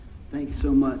Thank you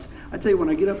so much. I tell you, when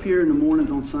I get up here in the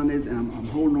mornings on Sundays and I'm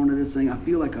holding on to this thing, I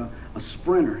feel like a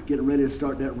sprinter getting ready to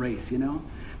start that race,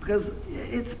 because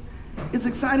it's an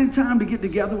exciting time to get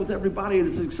together with everybody, and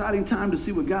it's an exciting time to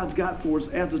see what God's got for us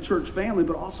as a church family,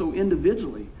 but also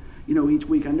individually, each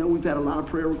week. I know we've had a lot of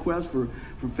prayer requests for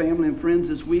family and friends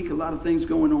this week, a lot of things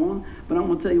going on, but I'm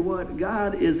going to tell you what,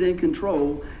 God is in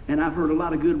control, and I've heard a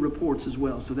lot of good reports as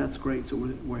well, so that's great. So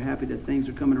we're happy that things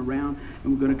are coming around,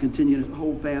 and we're going to continue to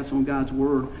hold fast on God's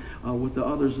word with the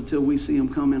others until we see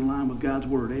them come in line with God's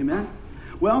word. Amen?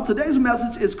 Well, today's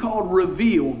message is called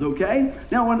Revealed, okay?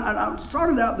 Now, when I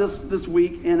started out this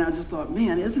week, and I just thought,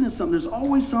 man, isn't it something? There's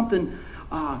always something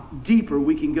deeper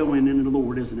we can go into the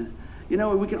Lord, isn't it?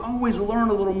 We can always learn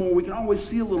a little more. We can always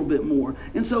see a little bit more.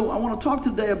 And so I want to talk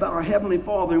today about our Heavenly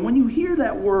Father. And when you hear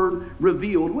that word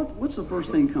revealed, what's the first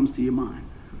thing that comes to your mind?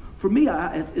 For me,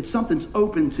 it's something's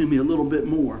open to me a little bit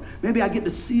more. Maybe I get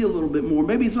to see a little bit more.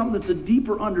 Maybe it's something that's a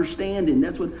deeper understanding.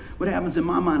 That's what happens in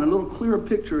my mind. A little clearer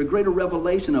picture, a greater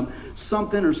revelation of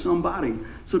something or somebody.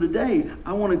 So today,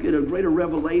 I want to get a greater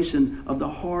revelation of the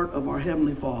heart of our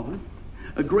Heavenly Father,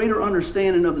 a greater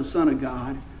understanding of the Son of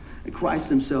God, Christ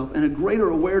himself, and a greater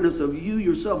awareness of you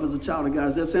yourself as a child of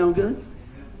God. Does that sound good?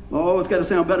 Oh, it's got to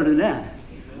sound better than that.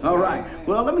 All right.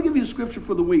 Well, let me give you a scripture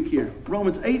for the week here.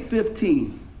 Romans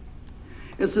 8:15.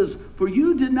 It says, "For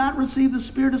you did not receive the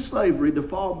spirit of slavery to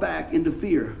fall back into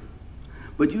fear,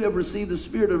 but you have received the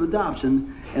spirit of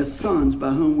adoption as sons,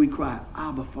 by whom we cry,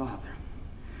 Abba, Father."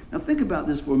 Now think about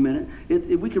this for a minute.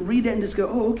 We could read that and just go,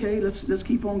 oh, okay, let's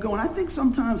keep on going. I think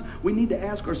sometimes we need to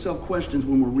ask ourselves questions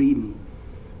when we're reading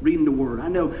the word. I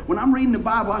know when I'm reading the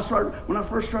Bible, when I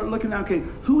first started looking at, okay,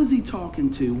 who is he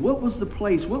talking to? What was the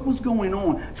place? What was going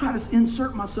on? Try to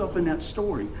insert myself in that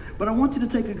story. But I want you to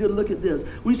take a good look at this.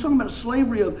 When he's talking about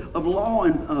slavery of law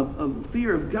and of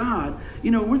fear of God,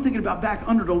 we're thinking about back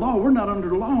under the law. We're not under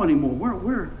the law anymore.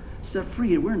 We're set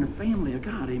free. We're in the family of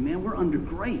God. Amen. We're under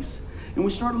grace. And we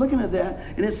start looking at that,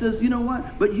 and it says, you know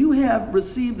what? But you have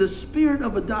received the spirit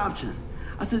of adoption.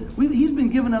 I said, he's been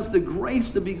giving us the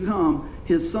grace to become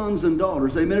his sons and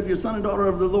daughters. Amen. If you're a son and daughter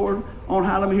of the Lord on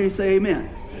high, let me hear you say amen.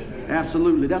 Amen.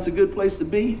 Absolutely. That's a good place to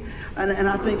be. And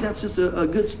I think that's just a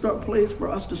good place for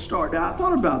us to start. Now, I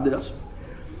thought about this.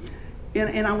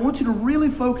 And I want you to really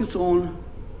focus on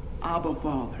Abba,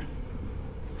 Father.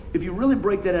 If you really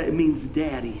break that out, it means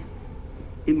daddy.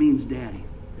 It means daddy.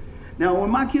 Now,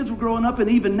 when my kids were growing up, and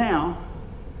even now,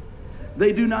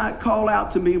 they do not call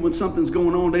out to me when something's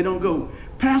going on. They don't go,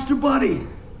 Pastor Buddy,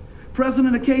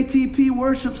 president of KTP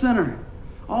Worship Center,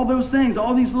 all those things,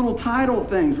 all these little title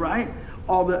things, right?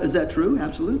 Is that true?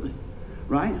 Absolutely,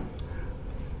 right?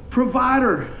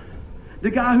 Provider,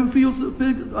 the guy who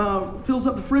fills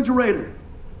up the refrigerator,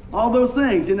 all those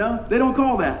things, they don't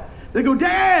call that. They go,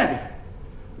 Dad!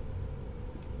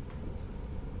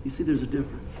 You see, there's a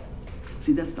difference.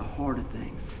 See, that's the heart of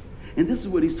things. And this is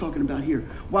what he's talking about here.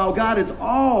 While God is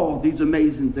all these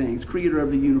amazing things, creator of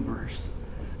the universe,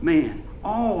 man,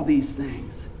 all these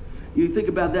things. You think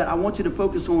about that. I want you to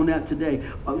focus on that today.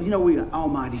 We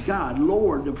Almighty God,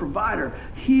 Lord, the provider,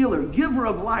 healer, giver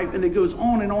of life, and it goes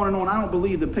on and on and on. I don't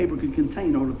believe the paper could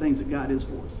contain all the things that God is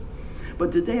for us.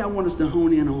 But today I want us to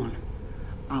hone in on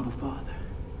Abba, Father,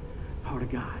 heart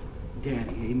of God,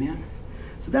 Daddy, amen?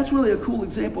 So that's really a cool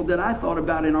example that I thought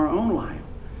about in our own life.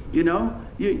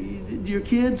 Your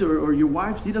kids or your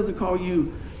wife, she doesn't call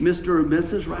you Mr. or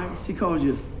Mrs., right? She calls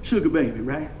you sugar baby,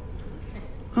 right?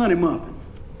 Honey muffin,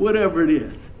 whatever it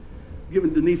is.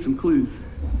 Giving Denise some clues.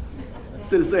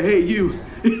 Instead of say, hey, you.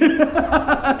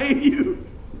 Hey, you.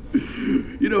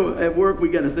 At work we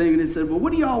got a thing, and they said, well,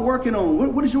 what are y'all working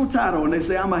on? What is your title? And they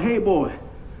say, I'm a hey boy.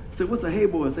 I said, what's a hey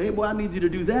boy? I say, hey boy, I need you to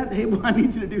do that. Hey boy, I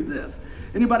need you to do this.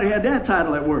 Anybody had that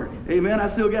title at work? Amen, I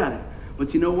still got it.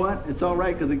 But you know what? It's all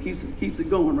right because it keeps it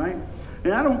going, right?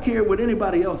 And I don't care what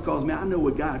anybody else calls me. I know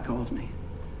what God calls me.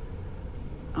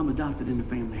 I'm adopted in the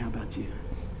family. How about you?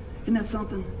 Isn't that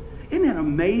something? Isn't that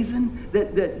amazing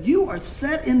that you are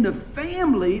set in the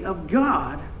family of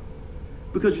God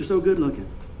because you're so good looking?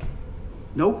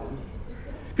 Nope.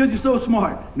 Because you're so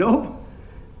smart? Nope.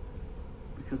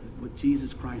 Because it's what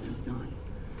Jesus Christ has done.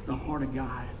 The heart of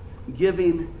God.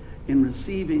 Giving and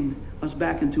receiving us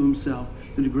back into himself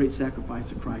through the great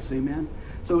sacrifice of Christ. Amen?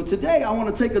 So today I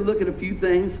want to take a look at a few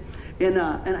things, and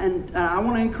I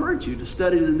want to encourage you to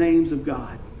study the names of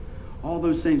God. All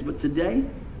those things. But today,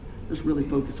 let's really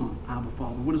focus on Abba,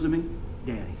 Father. What does it mean?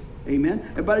 Daddy. Amen?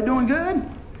 Everybody doing good?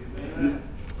 Amen.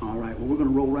 All right. Well, we're going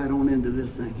to roll right on into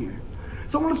this thing here.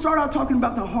 So I want to start out talking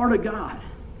about the heart of God.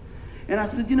 And I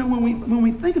said, when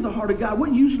we think of the heart of God,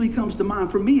 what usually comes to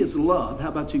mind for me is love. How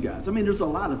about you guys? I mean, there's a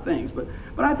lot of things, but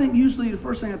I think usually the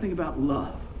first thing I think about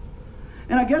love.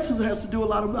 And I guess it has to do a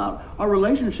lot about our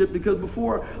relationship, because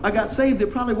before I got saved,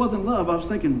 it probably wasn't love. I was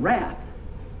thinking wrath.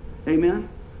 Amen?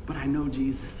 But I know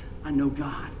Jesus. I know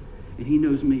God. And he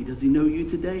knows me. Does he know you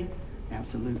today?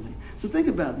 Absolutely. So think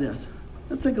about this.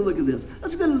 Let's take a look at this.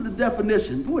 Let's get into the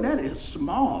definition. Boy, that is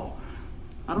small.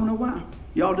 I don't know why.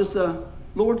 Y'all just,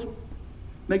 Lord,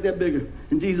 make that bigger.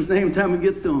 In Jesus' name, time it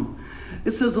gets to them.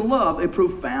 It says love, a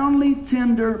profoundly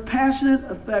tender, passionate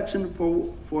affection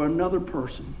for another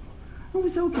person. And we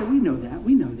say, okay, we know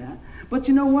that. But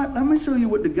you know what? Let me show you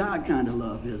what the God kind of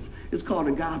love is. It's called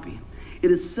agape.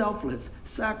 It is selfless,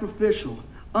 sacrificial,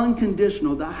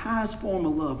 unconditional, the highest form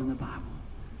of love in the Bible.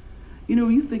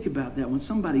 You think about that. When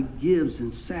somebody gives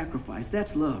and sacrifices,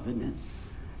 that's love, isn't it?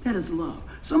 That is love.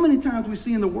 So many times we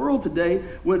see in the world today,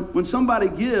 when somebody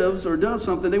gives or does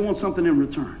something, they want something in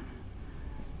return.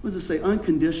 What does it say?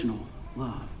 Unconditional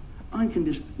love.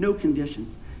 Unconditional. No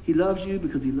conditions. He loves you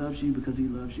because he loves you because he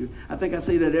loves you. I think I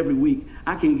say that every week.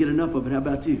 I can't get enough of it. How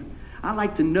about you? I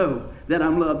like to know that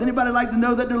I'm loved. Anybody like to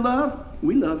know that they're loved?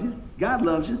 We love you. God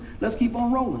loves you. Let's keep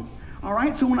on rolling. All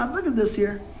right? So when I look at this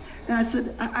here, and I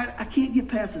said, I can't get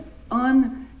past this.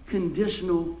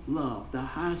 Unconditional love. The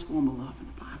highest form of love in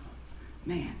the Bible.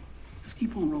 Man, let's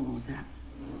keep on rolling with that.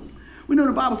 We know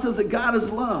the Bible says that God is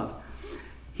love.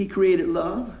 He created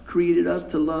love, created us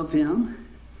to love him,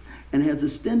 and has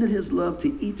extended his love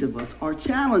to each of us. Our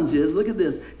challenge is, look at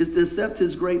this, is to accept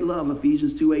his great love,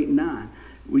 Ephesians 2:8-9.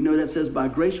 We know that says, by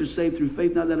grace you're saved through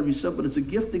faith, not that of yourself, but it's a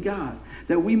gift to God,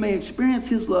 that we may experience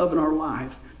his love in our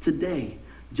lives today.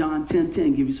 John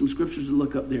 10:10, give you some scriptures to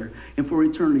look up there. And for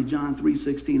eternity, John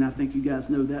 3:16, I think you guys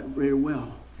know that very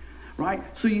well. Right?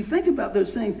 So you think about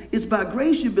those things. It's by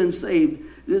grace you've been saved.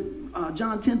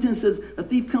 John 10:10 says, a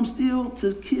thief comes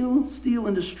to kill, steal,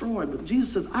 and destroy. But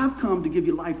Jesus says, I've come to give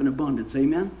you life in abundance.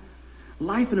 Amen?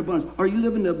 Life in abundance. Are you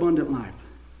living the abundant life?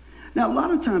 Now, a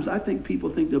lot of times I think people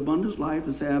think the abundant life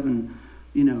is having,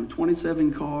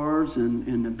 27 cars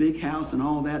and a big house and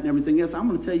all that and everything else. I'm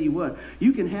going to tell you what.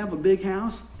 You can have a big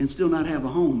house and still not have a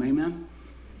home. Amen?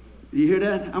 You hear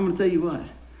that? I'm going to tell you what.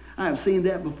 I have seen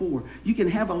that before. You can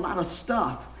have a lot of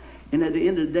stuff, and at the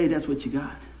end of the day, that's what you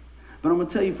got. But I'm going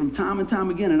to tell you from time and time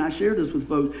again, and I share this with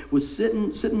folks, was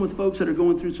sitting with folks that are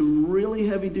going through some really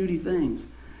heavy-duty things.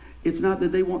 It's not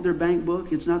that they want their bank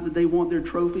book. It's not that they want their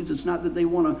trophies. It's not that they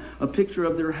want a picture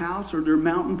of their house or their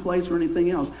mountain place or anything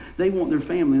else. They want their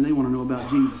family, and they want to know about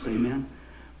Jesus, amen?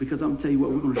 Because I'm going to tell you what,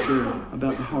 we're going to share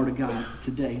about the heart of God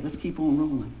today. Let's keep on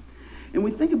rolling. And we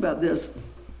think about this.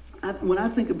 When I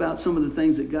think about some of the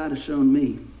things that God has shown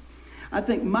me, I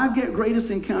think my greatest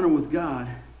encounter with God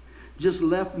just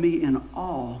left me in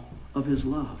awe of his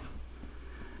love.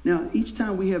 Now, each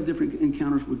time we have different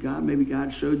encounters with God, maybe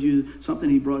God showed you something,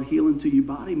 he brought healing to your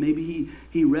body. Maybe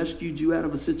he rescued you out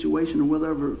of a situation or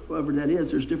whatever that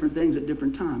is. There's different things at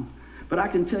different times. But I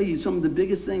can tell you some of the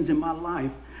biggest things in my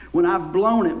life, when I've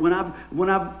blown it, when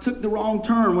I've took the wrong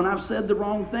turn, when I've said the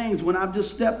wrong things, when I've just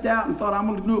stepped out and thought I'm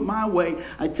going to do it my way,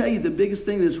 I tell you the biggest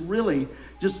thing that's really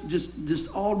just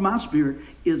awed my spirit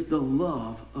is the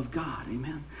love of God.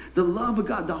 Amen. The love of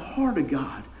God, the heart of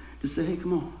God, to say, hey,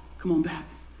 come on back.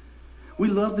 We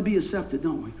love to be accepted,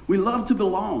 don't we? We love to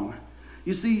belong.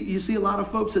 You see a lot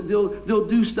of folks that they'll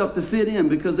do stuff to fit in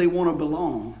because they want to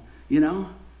belong,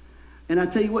 And I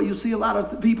tell you what, you'll see a lot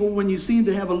of people when you seem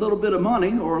to have a little bit of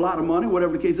money or a lot of money,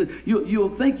 whatever the case is, you'll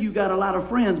think you got a lot of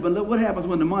friends, but look what happens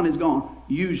when the money's gone?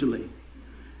 Usually.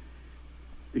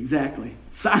 Exactly.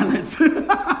 Silence.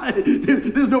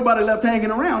 There's nobody left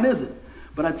hanging around, is it?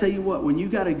 But I tell you what, when you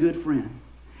got a good friend,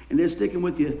 and they're sticking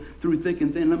with you through thick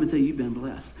and thin, let me tell you, you've been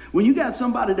blessed. When you got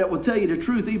somebody that will tell you the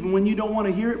truth, even when you don't want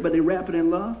to hear it, but they wrap it in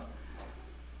love,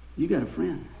 you got a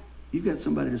friend. You've got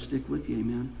somebody to stick with you,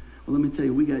 amen? Well, let me tell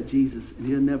you, we got Jesus, and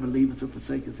he'll never leave us or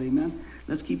forsake us, amen?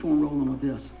 Let's keep on rolling with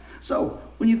this. So,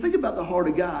 when you think about the heart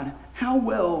of God, how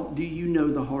well do you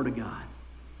know the heart of God?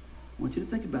 I want you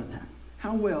to think about that.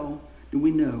 How well do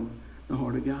we know the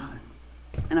heart of God?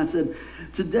 And I said,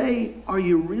 today, are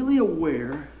you really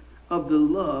aware of the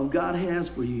love God has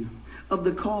for you, of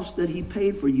the cost that he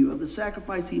paid for you, of the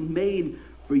sacrifice he made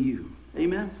for you?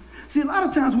 Amen? See, a lot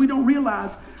of times we don't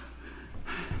realize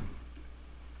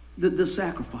the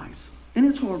sacrifice. And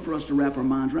it's hard for us to wrap our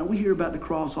minds around. We hear about the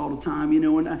cross all the time,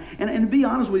 and to be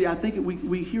honest with you, I think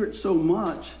we hear it so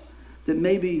much that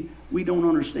maybe we don't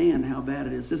understand how bad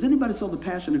it is. Does anybody saw The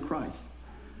Passion of Christ?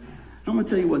 I'm going to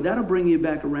tell you what, that'll bring you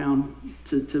back around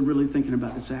to really thinking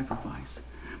about the sacrifice.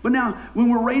 But now, when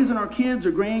we're raising our kids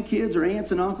or grandkids or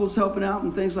aunts and uncles helping out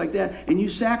and things like that, and you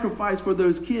sacrifice for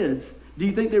those kids, do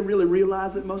you think they really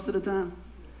realize it most of the time?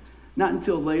 Not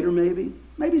until later, maybe.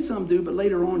 Maybe some do, but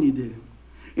later on you do.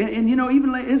 And you know,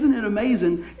 even isn't it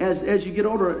amazing as you get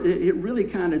older, it really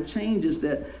kind of changes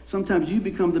that sometimes you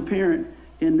become the parent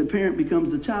and the parent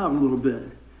becomes the child a little bit.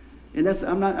 And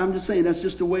I'm just saying that's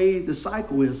just the way the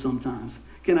cycle is sometimes.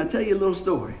 Can I tell you a little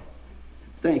story?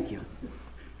 Thank you.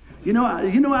 You know I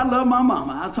love my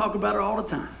mama. I talk about her all the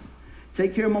time.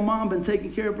 Take care of my mom, been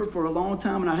taking care of her for a long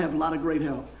time, and I have a lot of great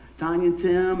help. Tanya and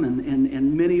Tim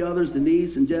and many others,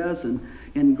 Denise and Jess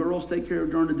and girls take care of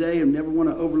her during the day and never want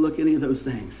to overlook any of those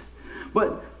things.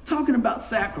 But talking about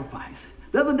sacrifice,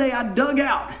 the other day I dug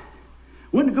out,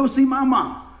 went to go see my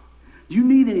mom. Do you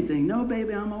need anything? No,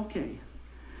 baby, I'm okay.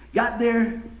 Got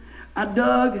there, I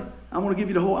dug. I'm gonna give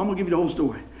you the whole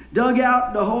story. Dug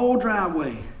out the whole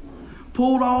driveway,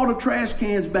 pulled all the trash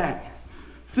cans back,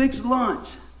 fixed lunch,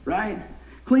 right?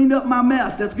 Cleaned up my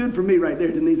mess. That's good for me right there,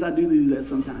 Denise. I do that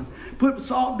sometimes. Put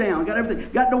salt down. Got everything.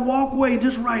 Got the walkway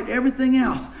just right. Everything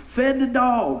else. Fed the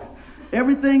dog.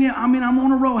 Everything. I mean, I'm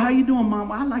on a roll. How you doing,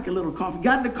 Mom? I like a little coffee.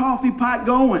 Got the coffee pot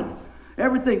going.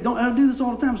 Everything. I do this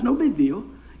all the time. It's no big deal,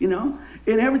 you know.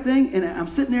 And everything. And I'm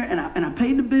sitting there, and I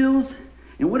paid the bills.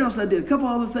 And what else I did? A couple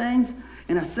other things.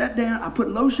 And I sat down. I put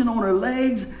lotion on her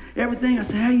legs. Everything. I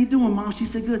said, how you doing, Mom? She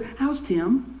said, good. How's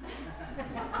Tim?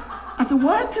 I said,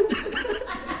 what?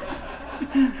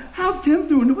 How's Tim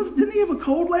doing? Didn't he have a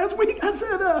cold last week? I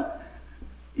said,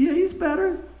 yeah, he's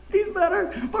better. He's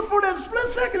better. But for that split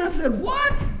second, I said,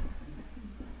 what?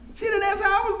 She didn't ask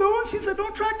how I was doing. She said,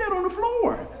 don't track that on the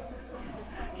floor.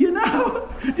 You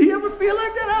know? Do you ever feel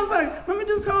like that? I was like, let me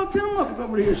just call Tim up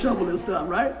over here and shovel this stuff,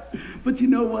 right? But you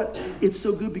know what? It's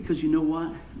so good because you know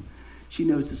what? She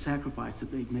knows the sacrifice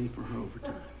that they've made for her over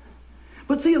time.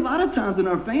 But see, a lot of times in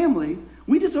our family,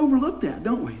 we just overlook that,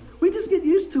 don't we? We just get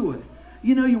used to it.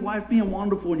 You know, your wife being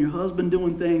wonderful and your husband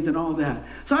doing things and all that.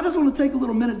 So I just want to take a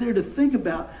little minute there to think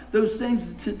about those things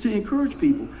to encourage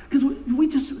people. Because we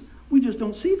just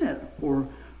don't see that, or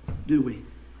do we?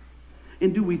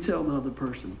 And do we tell the other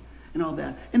person and all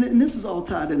that? And this is all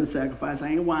tied into sacrifice. I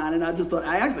ain't whining.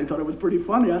 I actually thought it was pretty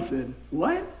funny. I said,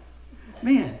 what?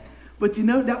 Man. But you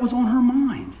know, that was on her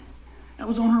mind. That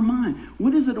was on her mind.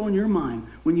 What is it on your mind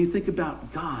when you think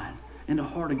about God and the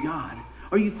heart of God?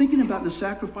 Are you thinking about the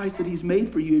sacrifice that he's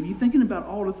made for you? Are you thinking about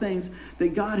all the things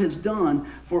that God has done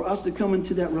for us to come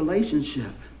into that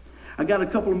relationship? I got a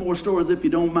couple of more stories if you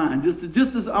don't mind.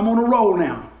 Just as I'm on a roll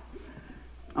now.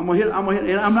 I'm gonna hit,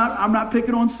 and I'm not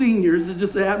picking on seniors. It's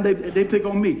just they pick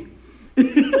on me.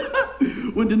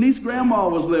 When Denise's grandma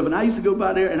was living, I used to go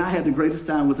by there, and I had the greatest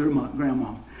time with her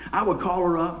grandma. I would call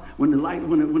her up when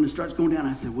it starts going down.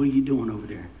 I said, what are you doing over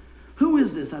there? Who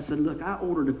is this? I said, look, I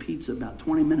ordered a pizza about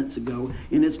 20 minutes ago,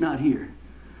 and it's not here.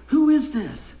 Who is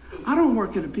this? I don't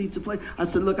work at a pizza place. I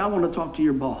said, look, I want to talk to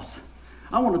your boss.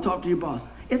 I want to talk to your boss.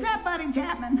 Is that Buddy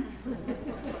Chapman?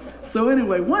 So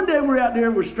anyway, one day we're out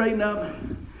there, we're straightening up,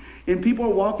 and people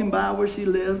are walking by where she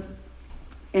lived,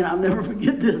 and I'll never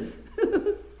forget this.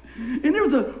 And there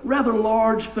was a rather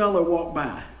large fella walk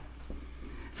by.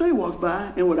 So he walks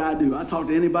by, and what I do, I talk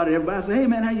to anybody, everybody. I say, hey,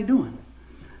 man, how you doing?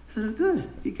 I said, good.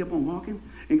 He kept on walking.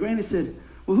 And Granny said,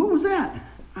 well, who was that?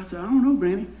 I said, I don't know,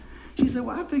 Granny. She said,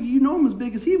 well, I figure you know him as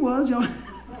big as he was. Y'all.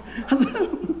 I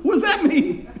said, what does that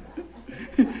mean?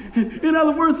 In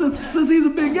other words, since he's a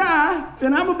big guy,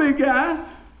 and I'm a big guy,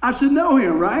 I should know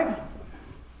him, right?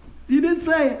 You didn't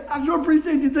say, I sure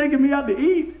appreciate you taking me out to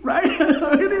eat, right?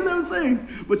 Any of those things.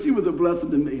 But she was a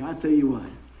blessing to me, I tell you what.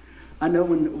 I know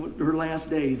when her last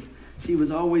days, she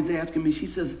was always asking me,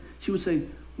 she would say,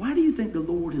 why do you think the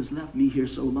Lord has left me here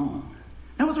so long?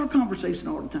 That was our conversation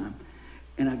all the time.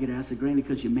 And I get asked, I said, Granny,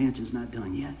 because your mansion's not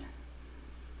done yet.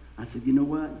 I said, you know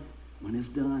what? When it's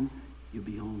done, you'll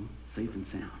be home safe and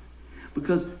sound.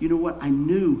 Because, you know what? I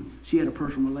knew she had a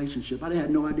personal relationship. I had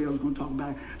no idea I was going to talk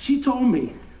about her. She told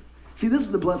me. See, this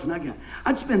is the blessing I got.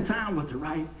 I'd spend time with her,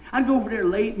 right? I'd go over there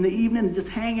late in the evening and just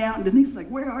hang out. And Denise's like,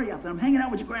 where are you? I said, I'm hanging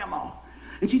out with your grandma.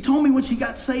 And she told me when she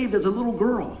got saved as a little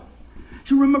girl.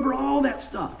 She remembered all that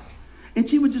stuff. And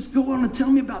she would just go on and tell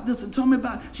me about this and tell me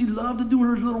about, she loved to do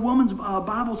her little woman's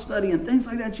Bible study and things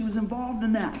like that. She was involved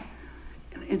in that.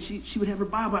 And she would have her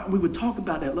Bible, and we would talk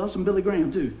about that. Love some Billy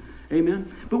Graham, too.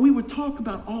 Amen? But we would talk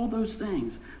about all those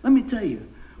things. Let me tell you,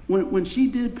 when she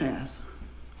did pass,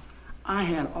 I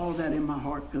had all that in my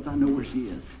heart because I know where she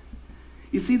is.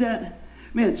 You see that?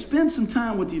 Man, spend some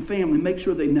time with your family. Make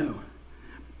sure they know.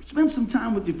 Spend some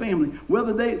time with your family.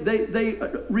 Whether they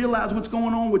realize what's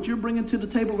going on, what you're bringing to the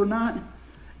table or not,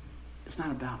 it's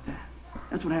not about that.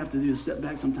 That's what I have to do, is step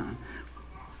back sometime.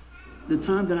 The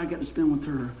time that I got to spend with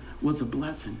her was a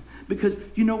blessing. Because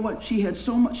you know what? She had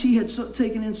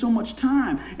taken in so much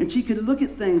time, and she could look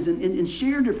at things and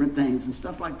share different things and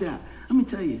stuff like that. Let me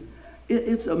tell you,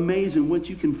 it's amazing what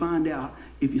you can find out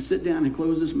if you sit down and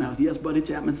close this mouth. Yes, Buddy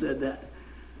Chapman said that.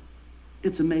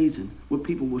 It's amazing what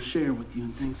people will share with you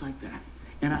and things like that.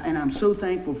 And I'm so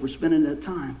thankful for spending that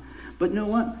time. But you know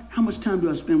what? How much time do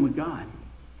I spend with God?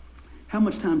 How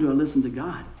much time do I listen to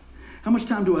God? How much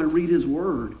time do I read his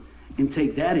word and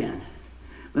take that in?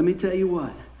 Let me tell you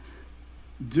what.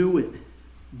 Do it.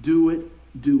 Do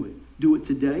it. Do it. Do it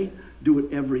today. Do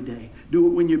it every day. Do it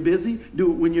when you're busy.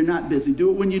 Do it when you're not busy. Do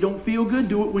it when you don't feel good.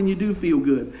 Do it when you do feel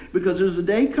good. Because there's a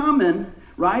day coming,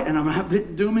 right? And I'm not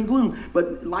doom and gloom.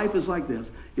 But life is like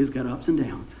this. It's got ups and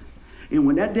downs. And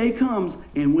when that day comes,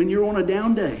 and when you're on a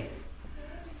down day,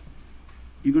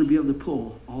 you're going to be able to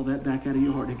pull all that back out of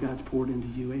your heart that God's poured into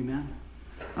you. Amen?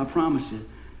 I promise you,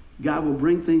 God will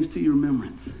bring things to your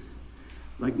remembrance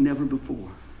like never before.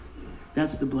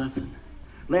 That's the blessing.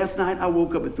 Last night, I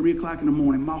woke up at 3 o'clock in the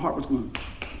morning. My heart was going,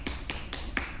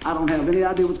 I don't have any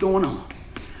idea what's going on.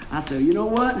 I said, you know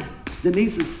what?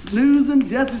 Denise is snoozing,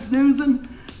 Jesse's snoozing.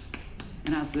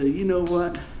 And I said, you know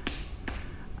what?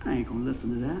 I ain't going to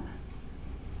listen to that.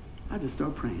 I just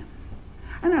start praying.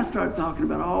 And I started talking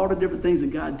about all the different things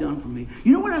that God done for me.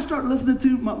 You know what I started listening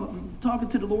to, talking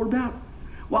to the Lord about?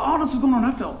 While all this was going on,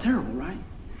 I felt terrible, right?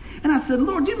 And I said,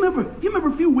 Lord, do you remember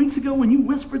a few weeks ago when you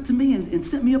whispered to me and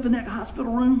sent me up in that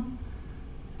hospital room?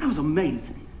 That was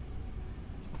amazing.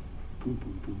 Boom,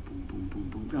 boom, boom, boom, boom, boom,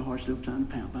 boom. That heart still trying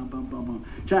to pound, boom, boom, boom, boom,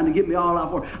 trying to get me all out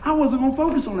for it. I wasn't going to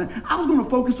focus on that. I was going to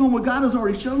focus on what God has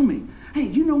already shown me. Hey,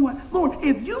 you know what? Lord,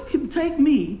 if you can take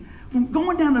me from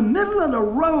going down the middle of the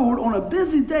road on a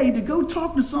busy day to go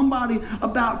talk to somebody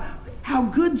about how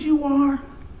good you are,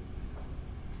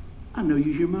 I know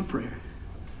you hear my prayer.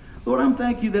 Lord, I'm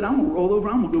thank you that I'm going to roll over.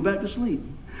 I'm going to go back to sleep.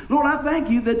 Lord, I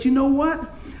thank you that you know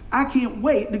what? I can't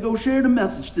wait to go share the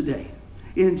message today.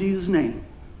 In Jesus' name.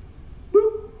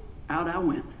 Boop. Out I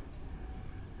went.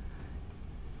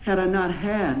 Had I not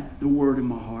had the word in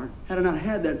my heart, had I not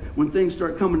had that, when things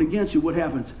start coming against you, what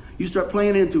happens? You start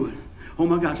playing into it. Oh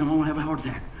my gosh, I'm going to have a heart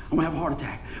attack. I'm going to have a heart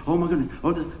attack. Oh my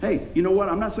goodness. Hey, you know what?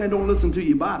 I'm not saying don't listen to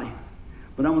your body,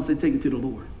 but I'm going to say take it to the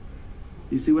Lord.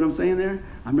 You see what I'm saying there?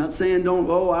 I'm not saying no.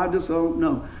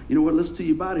 You know what? Listen to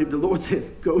your body. If the Lord says,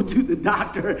 go to the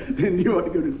doctor, then you ought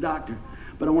to go to the doctor.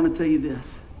 But I want to tell you this.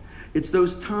 It's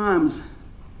those times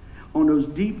on those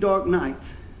deep, dark nights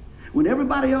when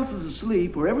everybody else is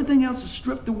asleep or everything else is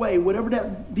stripped away, whatever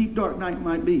that deep, dark night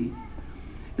might be,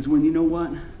 is when, you know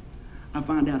what? I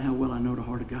find out how well I know the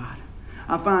heart of God.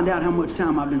 I find out how much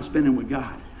time I've been spending with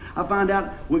God. I find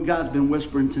out what God's been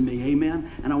whispering to me. Amen.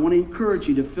 And I want to encourage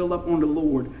you to fill up on the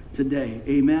Lord today.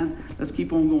 Amen. Let's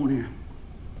keep on going here.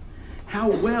 How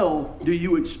well do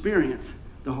you experience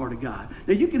the heart of God?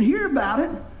 Now, you can hear about it.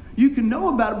 You can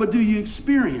know about it, but do you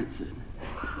experience it?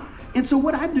 And so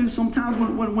what I do sometimes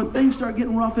when things start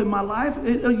getting rough in my life,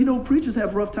 preachers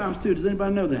have rough times too. Does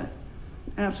anybody know that?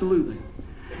 Absolutely.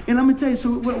 And let me tell you, so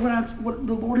what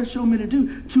the Lord has shown me to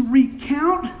do, to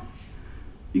recount,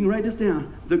 you can write this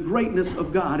down, the greatness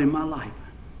of God in my life.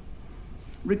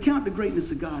 Recount the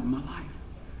greatness of God in my life.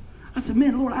 I said,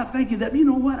 man, Lord, I thank you that, you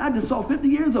know what, I just saw 50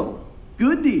 years old.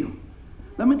 Good deal.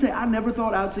 Let me tell you, I never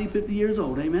thought I'd see 50 years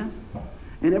old, amen?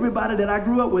 And everybody that I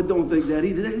grew up with don't think that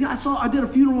either. I did a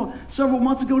funeral several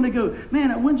months ago, and they go,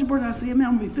 man, when's your birthday? I said, man,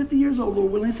 I'm going to be 50 years old,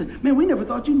 Lord willing. They said, man, we never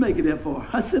thought you'd make it that far.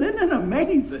 I said, isn't that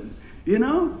amazing? You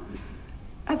know?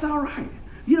 That's all right.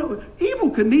 You know,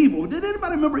 Evel Knievel. Did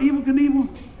anybody remember Evel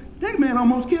Knievel? That man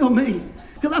almost killed me.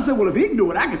 Because I said, well, if he can do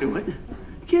it, I can do it.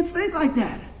 Kids think like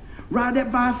that. Ride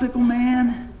that bicycle,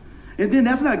 man. And then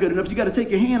that's not good enough. You got to take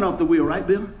your hand off the wheel, right,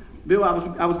 Bill? Bill,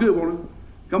 I was good, wasn't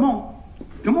I?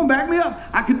 Come on, back me up.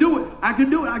 I can do it. I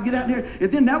get out there.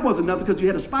 And then that wasn't nothing because you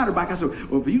had a spider bike. I said,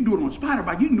 well, if you can do it on a spider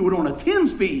bike, you can do it on a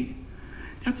 10-speed.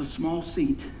 That's a small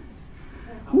seat.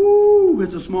 Whoo,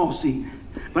 it's a small seat.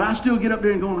 But I still get up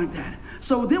there and go like that.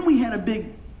 So then we had a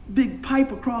big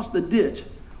pipe across the ditch.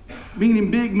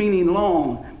 Meaning big, meaning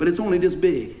long, but it's only this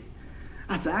big.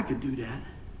 I said, I could do that.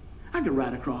 I could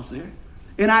ride across there.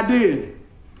 And I did.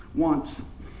 Once.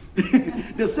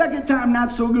 The second time,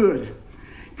 not so good.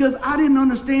 Because I didn't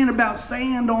understand about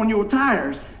sand on your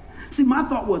tires. See, my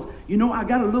thought was, I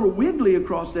got a little wiggly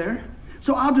across there,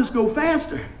 so I'll just go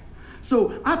faster.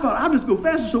 So I thought I'll just go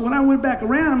faster. So when I went back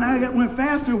around, went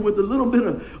faster with a little bit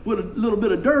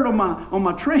of dirt on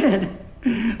my tread.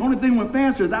 Only thing went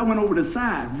faster is I went over the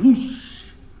side. Whoosh,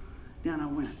 down I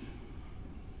went.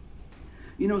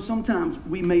 You know, sometimes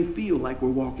we may feel like we're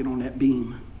walking on that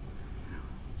beam.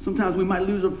 Sometimes we might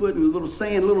lose our foot in a little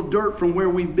sand, a little dirt from where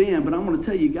we've been. But I'm going to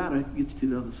tell you, God will get you to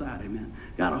the other side, amen.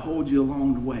 God will hold you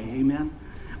along the way, amen.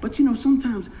 But, you know,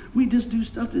 sometimes we just do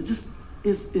stuff that just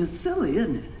is silly,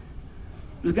 isn't it?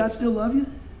 Does God still love you?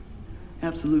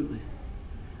 Absolutely.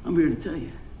 I'm here to tell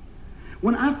you.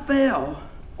 When I fell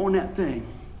on that thing,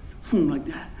 boom, like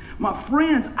that, my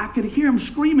friends, I could hear them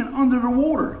screaming under the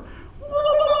water.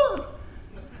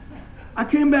 I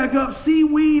came back up,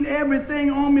 seaweed,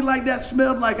 everything on me like that,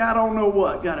 smelled like I don't know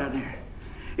what, got out there.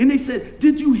 And they said,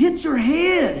 did you hit your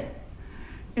head?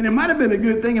 And it might have been a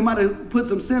good thing. It might have put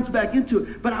some sense back into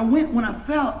it. But when I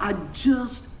fell, I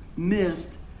just missed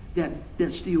that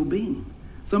steel beam.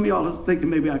 Some of y'all are thinking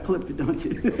maybe I clipped it, don't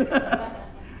you?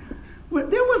 Well,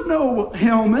 there was no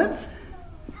helmet.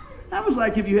 That was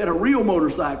like if you had a real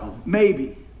motorcycle,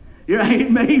 maybe. Right?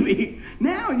 Maybe.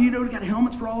 Now, you know, we got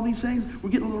helmets for all these things. We're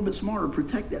getting a little bit smarter.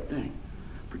 Protect that thing.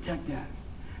 Protect that.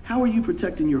 How are you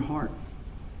protecting your heart?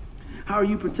 How are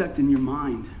you protecting your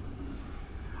mind?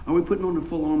 Are we putting on the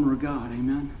full armor of God?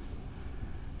 Amen.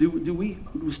 Do we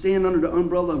stand under the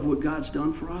umbrella of what God's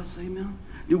done for us? Amen.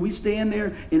 Do we stand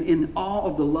there in awe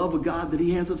of the love of God that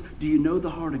he has us? Do you know the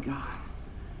heart of God?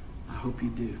 I hope you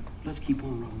do. Let's keep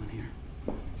on rolling here.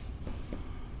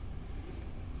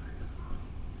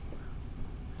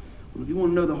 Well, if you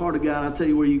want to know the heart of God, I'll tell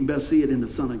you where you can best see it in the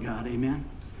Son of God. Amen.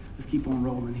 Let's keep on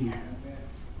rolling here.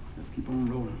 Let's keep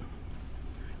on rolling.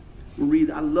 We'll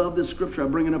read. I love this scripture. I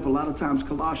bring it up a lot of times.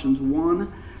 Colossians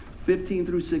 1:15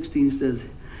 through 16 says,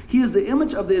 he is the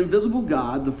image of the invisible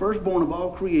God, the firstborn of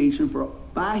all creation, for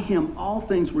by him all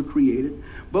things were created,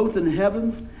 both in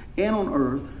heavens and on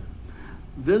earth,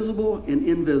 visible and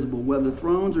invisible, whether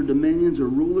thrones or dominions or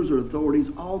rulers or authorities,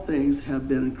 all things have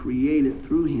been created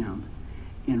through him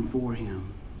and for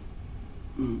him.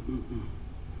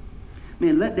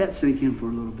 Man, let that sink in for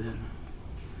a little bit.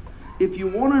 If you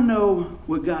want to know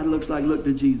what God looks like, look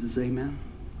to Jesus, amen.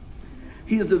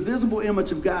 He is the visible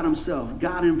image of God himself,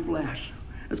 God in flesh.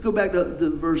 Let's go back to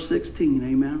verse 16,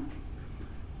 amen.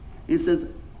 It says,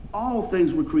 all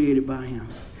things were created by him.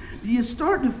 Do you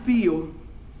start to feel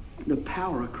the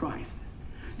power of Christ?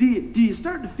 Do you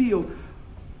start to feel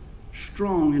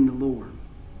strong in the Lord?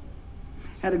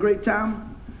 Had a great time.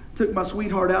 Took my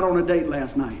sweetheart out on a date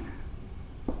last night.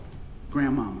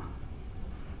 Grandmama.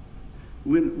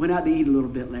 Went out to eat a little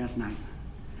bit last night.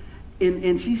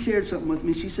 And she shared something with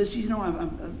me. She says, you know,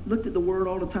 I've looked at the Word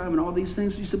all the time and all these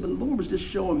things. She said, but the Lord was just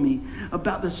showing me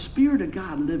about the Spirit of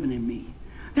God living in me.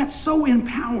 That's so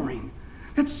empowering.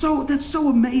 That's so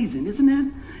amazing, isn't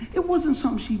it? It wasn't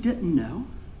something she didn't know.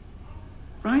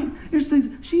 Right? There's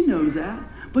things, she knows that.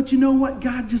 But you know what?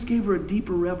 God just gave her a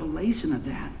deeper revelation of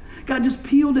that. God just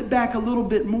peeled it back a little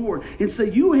bit more and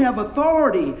said, you have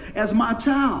authority as my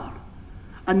child.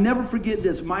 I never forget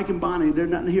this. Mike and Bonnie, they're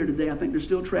not here today. I think they're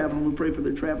still traveling. We pray for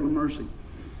their traveling mercy.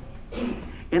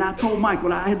 And I told Mike,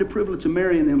 when I had the privilege of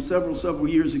marrying them several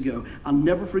years ago, I'll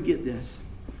never forget this.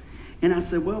 And I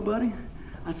said, well, buddy,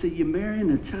 I said, you're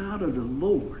marrying a child of the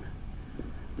Lord,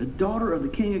 the daughter of the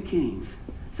King of Kings.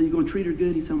 So you're going to treat her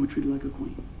good? He said, I'm going to treat her like a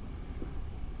queen.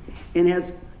 And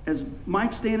as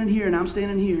Mike's standing here and I'm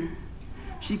standing here,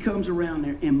 she comes around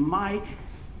there, and Mike's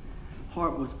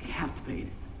heart was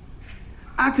captivated.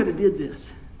 I could have did this.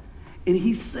 And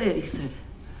he said,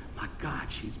 my God,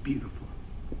 she's beautiful.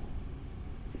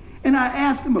 And I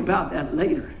asked him about that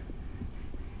later.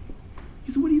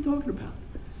 He said, what are you talking about?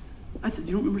 I said,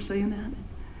 you don't remember saying that?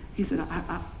 He said,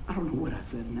 I don't know what I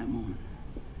said in that moment.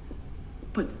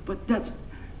 But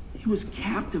he was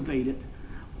captivated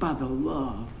by the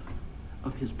love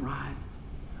of his bride.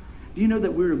 Do you know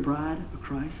that we're a bride of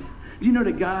Christ? Do you know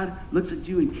that God looks at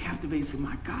you and captivates him?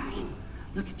 My gosh,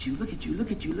 look at you, look at you,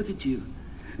 look at you, look at you.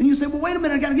 And you say, well, wait a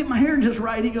minute, I got to get my hair just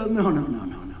right. He goes, no.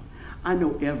 I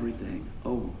know everything.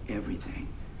 Oh, everything.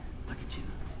 Look at you.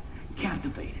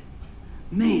 Captivated.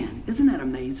 Man, isn't that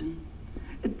amazing?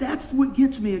 That's what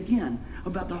gets me again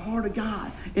about the heart of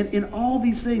God and all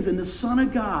these things. And the Son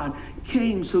of God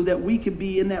came so that we could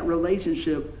be in that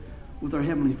relationship with our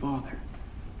Heavenly Father.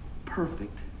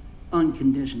 Perfect.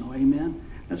 Unconditional. Amen.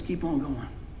 Let's keep on going.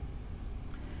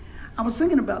 I was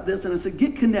thinking about this and I said,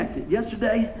 get connected.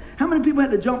 Yesterday, how many people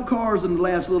had to jump cars in the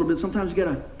last little bit? Sometimes you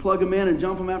got to plug them in and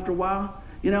jump them after a while.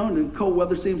 You know, and the cold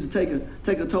weather seems to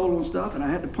take a toll on stuff. And I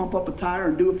had to pump up a tire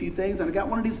and do a few things. And I got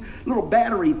one of these little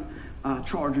battery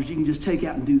chargers you can just take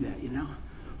out and do that, you know.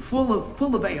 Full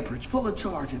of amperage, full of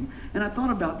charge. And I thought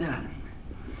about that.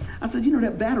 I said, you know,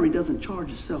 that battery doesn't charge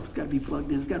itself. It's got to be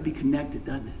plugged in. It's got to be connected,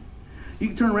 doesn't it? You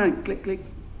can turn around and click, click,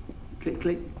 click,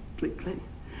 click, click, click.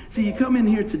 See, you come in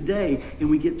here today and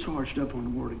we get charged up on the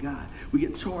Word of God. We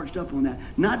get charged up on that.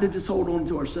 Not to just hold on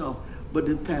to ourselves, but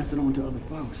to pass it on to other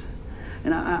folks.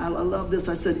 And I love this.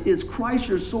 I said, is Christ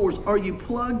your source? Are you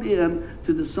plugged in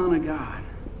to the Son of God?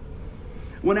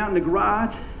 Went out in the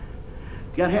garage.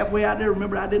 Got halfway out there.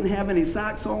 Remember, I didn't have any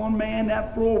socks on, man.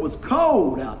 That floor was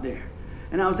cold out there.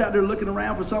 And I was out there looking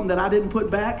around for something that I didn't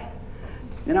put back.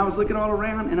 And I was looking all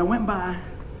around, and I went by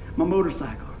my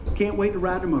motorcycle. Can't wait to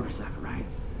ride the motorcycle, right?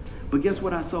 But guess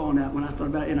what I saw on that when I thought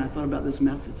about it, and I thought about this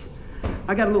message.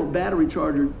 I got a little battery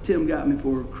charger Tim got me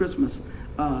for Christmas,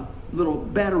 little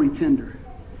battery tender.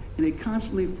 And it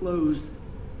constantly flows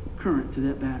current to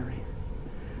that battery.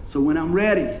 So when I'm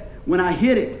ready, when I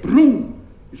hit it, boom,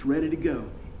 it's ready to go.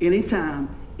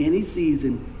 Anytime, any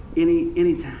season,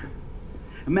 anytime.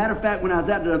 As a matter of fact, when I was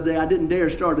out the other day, I didn't dare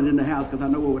start it in the house because I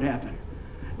know what would happen.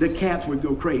 The cats would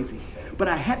go crazy. But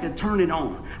I had to turn it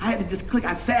on. I had to just click.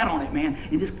 I sat on it, man,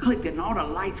 and just clicked it, and all the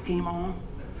lights came on.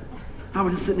 I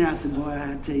was just sitting there. I said, boy,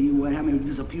 I tell you what, how many,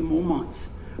 just a few more months,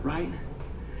 right?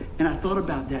 And I thought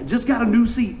about that. Just got a new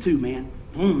seat, too, man.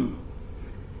 Boom.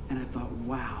 And I thought,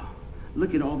 wow,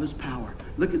 look at all this power.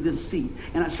 Look at this seat.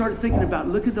 And I started thinking about,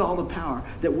 look at all the power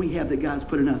that we have that God's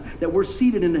put in us, that we're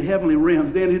seated in the heavenly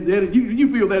realms. Danny,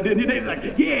 you feel that, didn't you? Danny's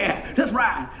like, yeah, that's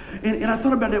right. And I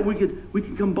thought about that. We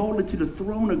could come boldly to the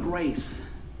throne of grace.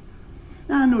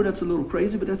 Now, I know that's a little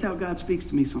crazy, but that's how God speaks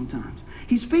to me sometimes.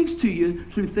 He speaks to you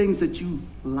through things that you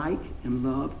like and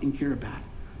love and care about.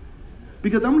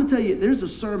 Because I'm going to tell you, there's a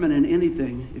sermon in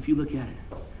anything if you look at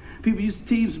it. People used to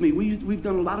tease me. We've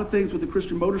done a lot of things with the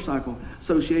Christian Motorcycle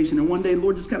Association. And one day, the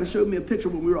Lord just kind of showed me a picture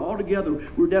when we were all together.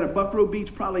 We were down at Buffalo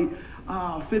Beach probably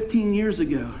 15 years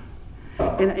ago.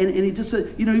 And he just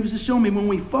said, he was just showing me when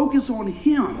we focus on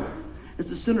him as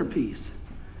the centerpiece,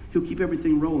 he'll keep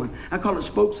everything rolling. I call it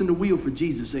spokes in the wheel for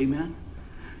Jesus, amen?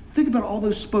 Think about all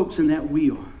those spokes in that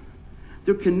wheel.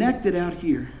 They're connected out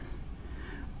here.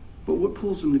 But what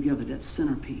pulls them together? That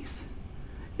centerpiece.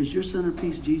 Is your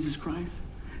centerpiece Jesus Christ?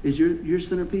 Is your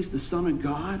centerpiece the Son of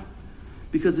God?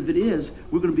 Because if it is,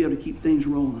 we're going to be able to keep things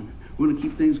rolling. We're going to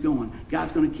keep things going.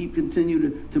 God's going to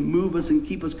continue to move us and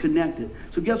keep us connected.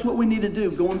 So guess what we need to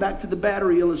do? Going back to the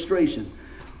battery illustration.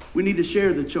 We need to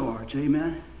share the charge.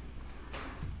 Amen?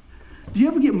 Do you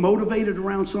ever get motivated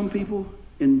around some people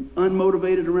and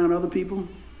unmotivated around other people?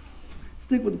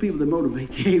 Stick with the people that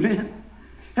motivate you. Amen?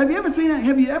 Have you ever seen that?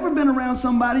 Have you ever been around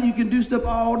somebody you can do stuff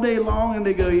all day long and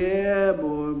they go, yeah,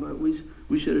 boy, but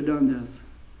we should have done this.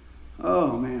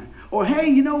 Oh, man. Or, hey,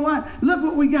 you know what? Look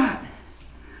what we got.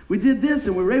 We did this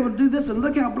and we were able to do this and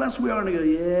look how blessed we are. And they go,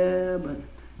 yeah, but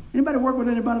anybody work with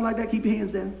anybody like that? Keep your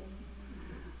hands down.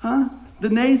 Huh? The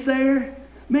naysayer?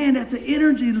 Man, that's an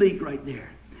energy leak right there.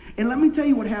 And let me tell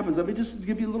you what happens. Let me just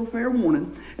give you a little fair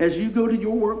warning. As you go to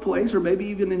your workplace, or maybe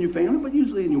even in your family, but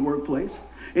usually in your workplace,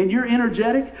 and you're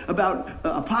energetic about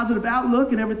a positive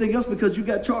outlook and everything else because you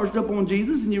got charged up on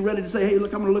Jesus and you're ready to say, hey,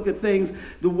 look, I'm going to look at things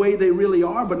the way they really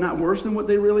are, but not worse than what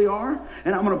they really are.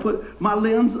 And I'm going to put my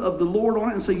lens of the Lord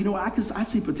on it and say, you know, I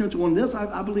see potential in this.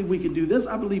 I believe we can do this.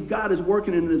 I believe God is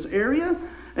working in this area.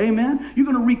 Amen. You're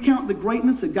going to recount the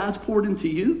greatness that God's poured into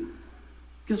you.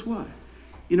 Guess what?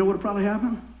 You know what will probably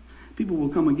happen? People will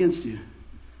come against you.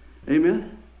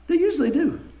 Amen. They usually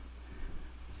do.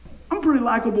 I'm a pretty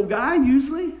likable guy,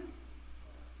 usually.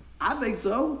 I think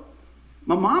so.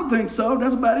 My mom thinks so.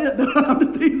 That's about it.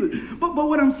 I'm teasing. But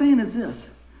what I'm saying is this.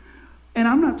 And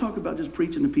I'm not talking about just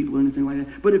preaching to people or anything like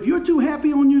that. But if you're too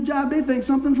happy on your job, they think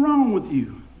something's wrong with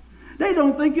you. They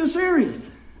don't think you're serious.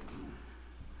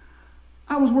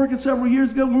 I was working several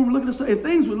years ago when we were looking at if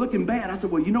things were looking bad. I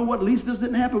said, well, you know what? At least this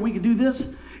didn't happen. We could do this.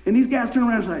 And these guys turn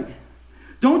around and say,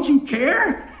 don't you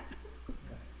care?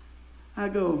 I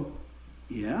go,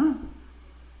 yeah.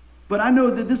 But I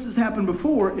know that this has happened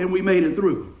before and we made it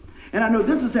through. And I know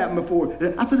this has happened before.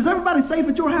 I said, is everybody safe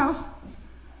at your house?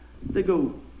 They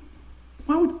go,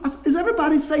 is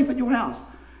everybody safe at your house?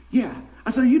 Yeah. I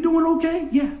said, are you doing okay?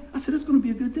 Yeah. I said, it's going to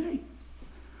be a good day.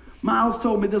 Miles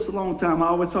told me this a long time. I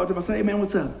always talk to him. I say, hey, man,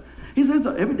 what's up? He says,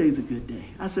 every day's a good day.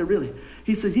 I said, really?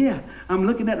 He says, yeah, I'm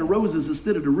looking at the roses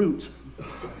instead of the roots.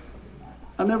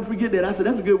 I'll never forget that. I said,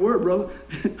 that's a good word, brother.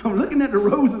 I'm looking at the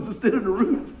roses instead of the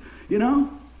roots. You know?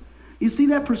 You see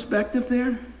that perspective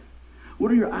there?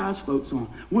 What are your eyes focused on?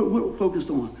 What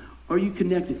focused on? Are you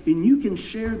connected? And you can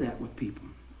share that with people.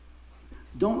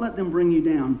 Don't let them bring you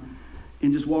down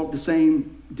and just walk the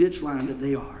same ditch line that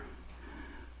they are.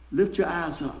 Lift your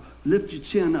eyes up. Lift your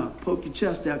chin up. Poke your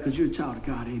chest out because you're a child of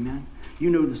God. Amen.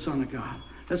 You know the Son of God.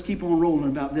 Let's keep on rolling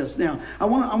about this. Now, I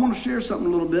want to share something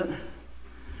a little bit.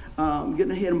 I'm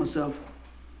getting ahead of myself.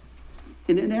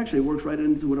 And it actually works right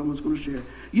into what I was going to share.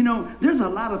 You know, there's a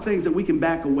lot of things that we can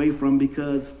back away from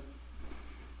because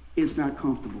it's not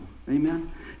comfortable.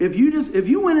 Amen? If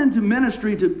you went into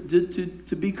ministry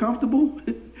to be comfortable,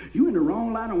 you're in the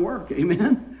wrong line of work.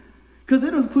 Amen? Because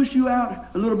it'll push you out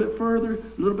a little bit further,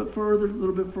 a little bit further, a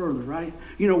little bit further, right?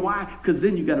 You know why? Because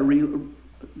then you got to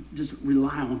just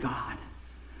rely on God.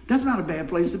 That's not a bad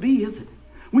place to be, is it?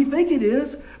 We think it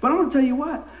is, but I'm going to tell you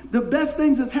what. The best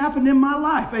things that's happened in my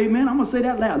life, amen, I'm going to say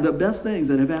that loud. The best things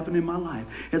that have happened in my life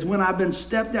is when I've been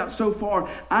stepped out so far,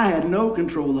 I had no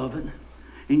control of it,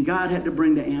 and God had to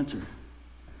bring the answer.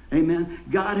 Amen.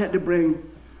 God had to bring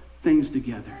things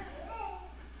together.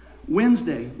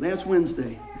 Last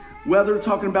Wednesday,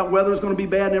 talking about weather is going to be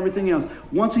bad and everything else.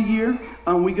 Once a year,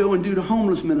 we go and do the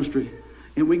homeless ministry.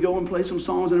 And we go and play some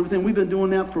songs and everything. We've been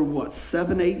doing that for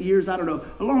 7, 8 years? I don't know.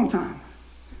 A long time.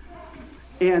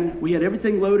 And we had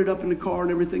everything loaded up in the car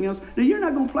and everything else. Now, you're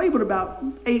not going to play but about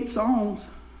 8 songs.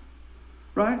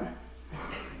 Right?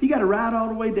 You got to ride all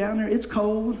the way down there. It's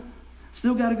cold.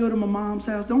 Still got to go to my mom's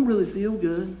house. Don't really feel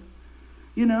good.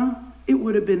 You know, it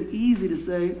would have been easy to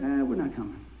say, we're not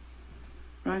coming.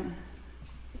 Right?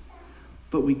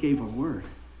 But we gave our word.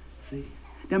 See?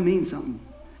 That means something.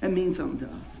 That means something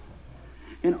to us.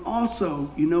 And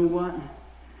also, you know what?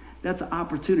 That's an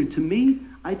opportunity. To me,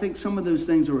 I think some of those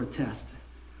things are a test.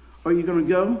 Are you going to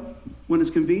go when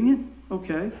it's convenient?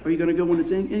 Okay. Are you going to go when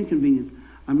it's inconvenient?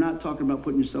 I'm not talking about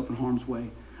putting yourself in harm's way.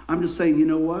 I'm just saying, you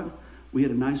know what? We had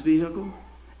a nice vehicle,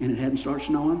 and it hadn't started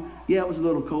snowing. Yeah, it was a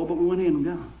little cold, but we went in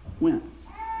and went.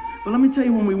 But let me tell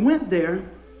you, when we went there,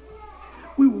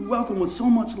 we were welcomed with so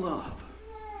much love.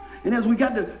 And as we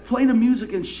got to play the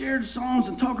music and share the songs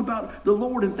and talk about the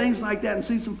Lord and things like that and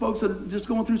see some folks that are just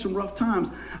going through some rough times,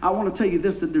 I want to tell you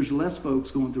this, that there's less folks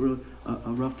going through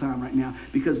a rough time right now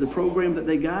because the program that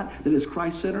they got that is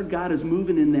Christ-centered, God is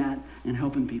moving in that and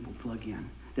helping people plug in.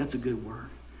 That's a good word.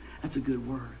 That's a good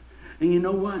word. And you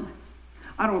know what?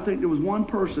 I don't think there was one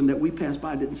person that we passed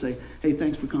by that didn't say, hey,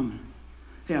 thanks for coming.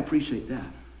 Hey, I appreciate that.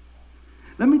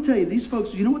 Let me tell you, these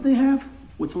folks, you know what they have?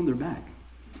 What's on their back.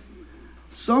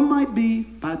 Some might be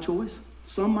by choice.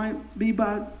 Some might be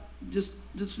by just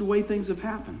the way things have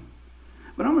happened.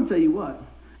 But I'm going to tell you what.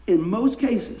 In most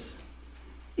cases,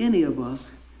 any of us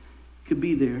could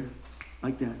be there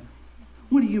like that.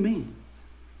 What do you mean?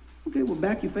 Okay, well,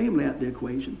 back your family out of the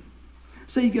equation.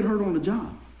 Say you get hurt on the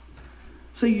job.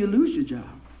 Say you lose your job.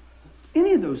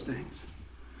 Any of those things.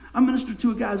 I ministered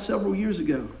to a guy several years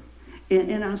ago.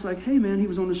 And I was like, hey, man, he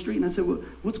was on the street. And I said, well,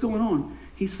 what's going on?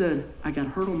 He said, I got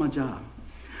hurt on my job.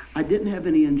 I didn't have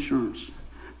any insurance.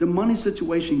 The money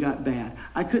situation got bad.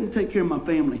 I couldn't take care of my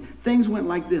family. Things went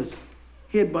like this.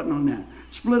 Headbutting on that.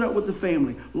 Split up with the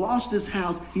family. Lost his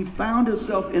house. He found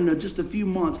himself in just a few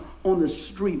months on the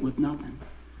street with nothing.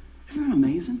 Isn't that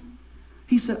amazing?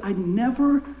 He said, I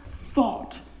never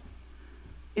thought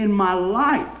in my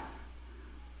life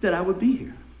that I would be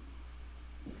here.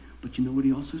 But you know what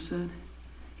he also said?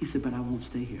 He said, but I won't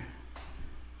stay here.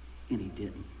 And he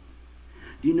didn't.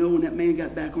 Do you know when that man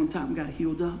got back on top and got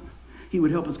healed up? He would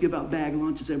help us give out bag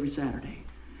lunches every Saturday.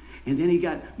 And then he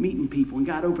got meeting people, and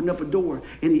God opened up a door,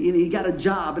 and he got a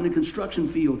job in the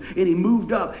construction field, and he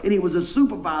moved up, and he was a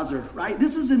supervisor, right?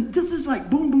 This is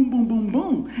like boom, boom, boom, boom,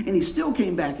 boom. And he still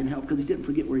came back and helped because he didn't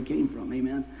forget where he came from,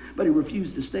 amen? But he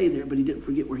refused to stay there, but he didn't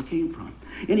forget where he came from.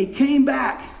 And he came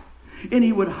back, and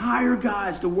he would hire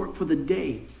guys to work for the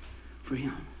day for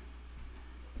him.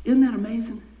 Isn't that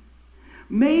amazing?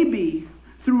 Maybe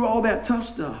through all that tough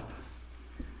stuff,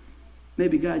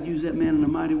 maybe God used that man in a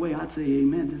mighty way. I'd say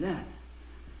amen to that.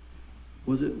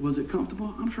 Was it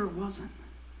comfortable? I'm sure it wasn't.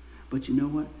 But you know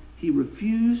what? He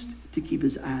refused to keep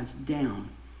his eyes down.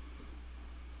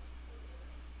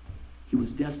 He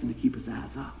was destined to keep his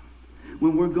eyes up.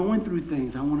 When we're going through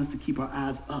things, I want us to keep our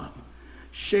eyes up.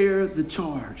 Share the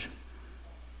charge.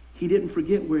 He didn't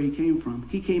forget where he came from.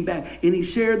 He came back and he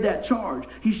shared that charge.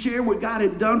 He shared what God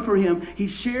had done for him. He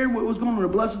shared what was going on, the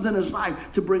blessings in his life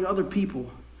to bring other people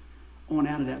on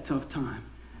out of that tough time.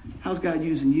 How's God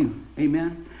using you?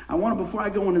 Amen. I want to, before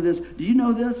I go into this, do you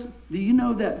know this? Do you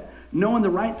know that knowing the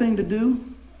right thing to do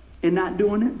and not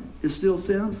doing it is still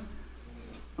sin?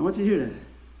 I want you to hear that.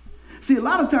 See, a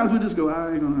lot of times we just go,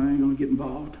 I ain't gonna get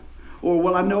involved. Or,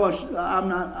 well, I know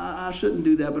I shouldn't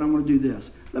do that, but I'm going to do this.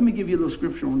 Let me give you a little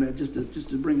scripture on that just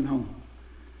to bring it home.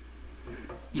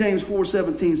 James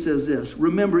 4:17 says this,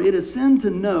 remember, it is sin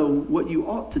to know what you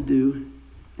ought to do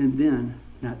and then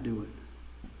not do it.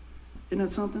 Isn't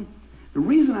that something? The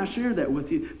reason I share that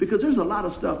with you, because there's a lot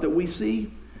of stuff that we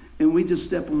see and we just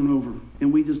step on over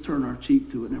and we just turn our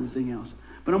cheek to it and everything else.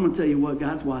 But I'm going to tell you what,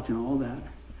 God's watching all that,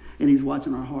 and he's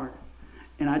watching our heart.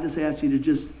 And I just ask you to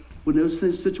just, when those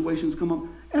situations come up,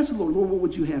 ask the Lord, what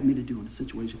would you have me to do in this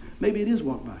situation? Maybe it is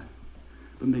walk by,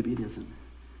 but maybe it isn't.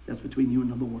 That's between you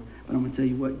and the Lord. But I'm going to tell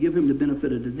you what, give him the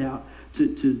benefit of the doubt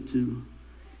to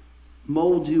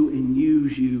mold you and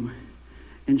use you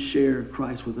and share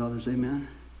Christ with others. Amen?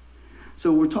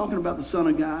 So we're talking about the Son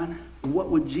of God. What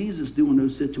would Jesus do in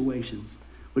those situations?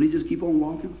 Would he just keep on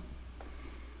walking?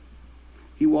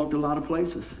 He walked a lot of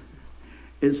places.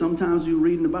 And sometimes you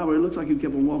read in the Bible, it looks like he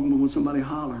kept on walking, but when somebody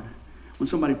hollered, when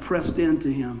somebody pressed into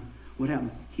him, what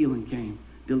happened? Healing came.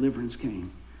 Deliverance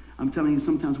came. I'm telling you,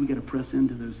 sometimes we got to press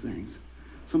into those things.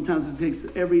 Sometimes it takes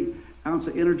every ounce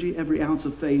of energy, every ounce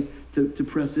of faith to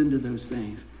press into those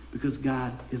things because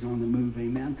God is on the move.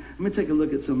 Amen. Let me take a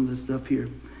look at some of this stuff here.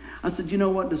 I said, you know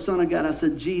what? The Son of God, I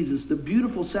said, Jesus, the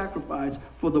beautiful sacrifice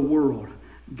for the world.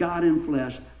 God in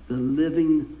flesh, the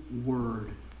living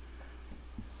Word.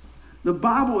 The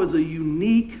Bible is a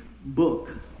unique book.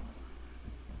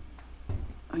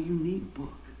 A unique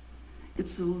book.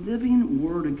 It's the living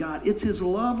Word of God. It's his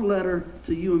love letter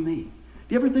to you and me. Do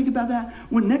you ever think about that?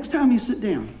 When next time you sit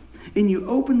down and you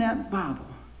open that Bible,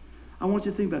 I want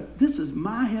you to think about, this is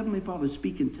my Heavenly Father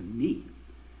speaking to me.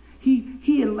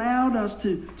 He allowed us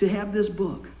to have this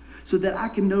book so that I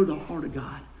can know the heart of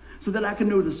God, so that I can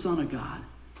know the Son of God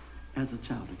as a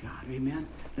child of God. Amen?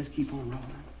 Let's keep on rolling.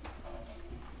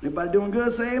 Everybody doing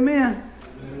good? Say amen.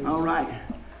 Amen. All right.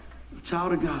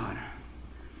 Child of God.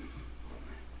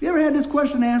 You ever had this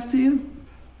question asked to you?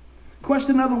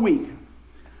 Question of the week.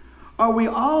 Are we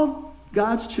all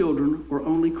God's children or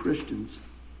only Christians?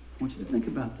 I want you to think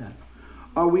about that.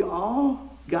 Are we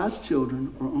all God's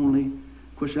children or only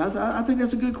Christians? I think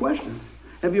that's a good question.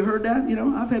 Have you heard that? You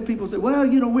know, I've had people say, well,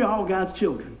 you know, we're all God's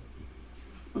children.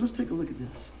 Well, let's take a look at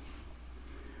this.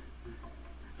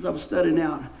 As I was studying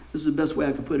out, this is the best way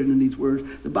I could put it in these words.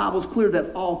 The Bible's clear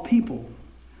that all people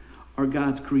are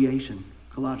God's creation.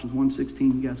 Colossians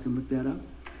 1:16, you guys can look that up.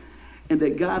 And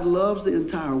that God loves the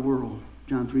entire world.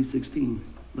 John 3:16.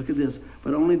 Look at this.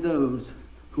 But only those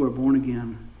who are born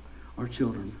again are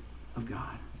children of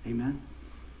God. Amen?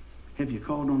 Have you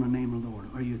called on the name of the Lord?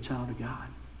 Are you a child of God?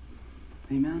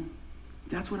 Amen?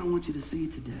 That's what I want you to see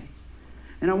today.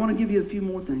 And I want to give you a few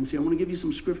more things here. I want to give you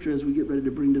some scripture as we get ready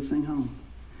to bring this thing home.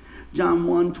 John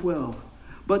 1:12.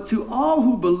 But to all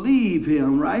who believe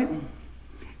him, right,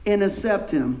 and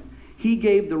accept him, he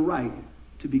gave the right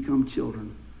to become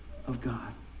children of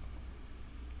God.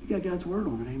 You got God's word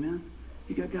on it, amen?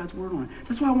 You got God's word on it.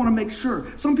 That's why I want to make sure.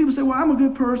 Some people say, well, I'm a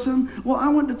good person. Well, I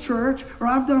went to church, or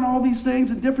I've done all these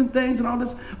things and different things and all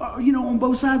this, you know, on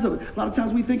both sides of it. A lot of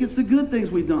times we think it's the good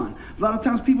things we've done. A lot of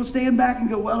times people stand back and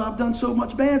go, well, I've done so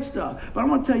much bad stuff. But I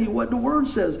want to tell you what the word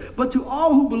says. But to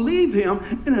all who believe him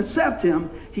and accept him,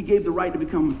 he gave the right to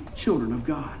become children of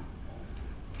God.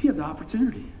 You have the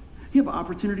opportunity. You have an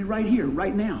opportunity right here,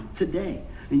 right now, today.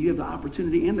 And you have the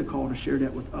opportunity and the call to share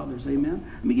that with others. Amen?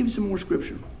 Let me give you some more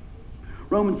scripture.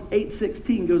 Romans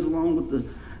 8:16 goes along with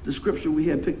the scripture we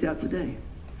have picked out today.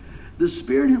 The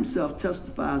Spirit himself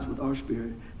testifies with our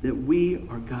spirit that we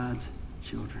are God's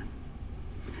children.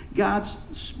 God's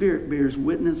Spirit bears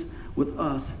witness with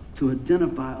us to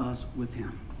identify us with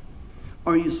him.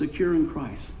 Are you secure in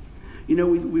Christ? You know,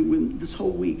 we this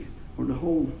whole week, or the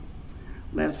whole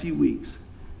last few weeks,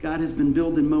 God has been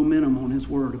building momentum on his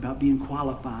word about being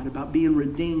qualified, about being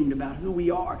redeemed, about who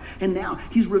we are. And now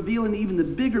he's revealing even the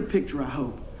bigger picture, I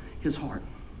hope, his heart,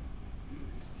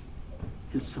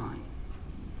 his son,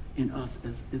 in us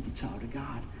as a child of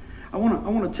God. I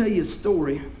want to tell you a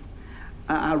story.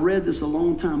 I read this a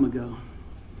long time ago.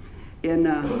 And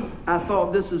I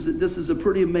thought this is a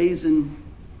pretty amazing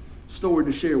story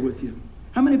to share with you.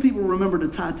 How many people remember the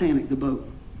Titanic, the boat?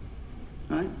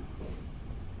 Right?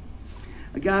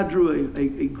 A guy drew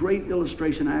a great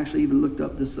illustration. I actually even looked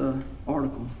up this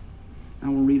article. I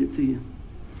will read it to you.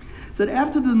 It said,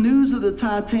 after the news of the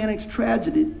Titanic's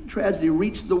tragedy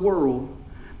reached the world,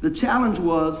 the challenge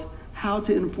was how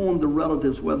to inform the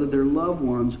relatives whether their loved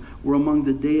ones were among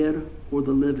the dead or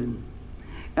the living.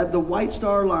 At the White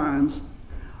Star Line's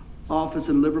office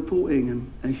in Liverpool,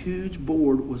 England, a huge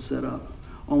board was set up.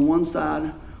 On one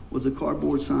side was a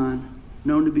cardboard sign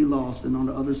known to be lost, and on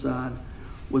the other side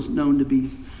was known to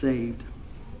be saved.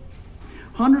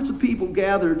 Hundreds of people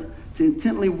gathered to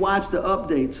intently watch the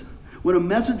updates. When a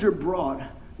messenger brought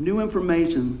new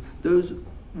information, those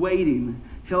waiting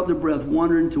held their breath,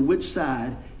 wondering to which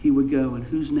side he would go and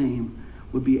whose name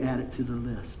would be added to the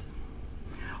list.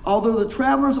 Although the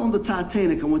travelers on the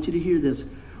Titanic, I want you to hear this,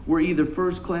 were either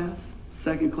first class,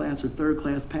 second class, or third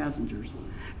class passengers,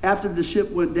 after the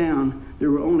ship went down, there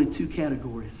were only two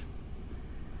categories: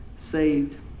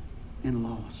 saved and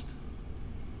lost.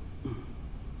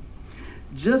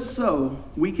 Just so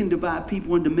we can divide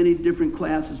people into many different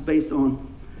classes based on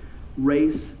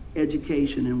race,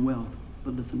 education, and wealth.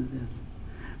 But listen to this.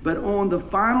 But on the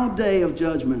final day of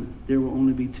judgment, there will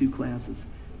only be two classes,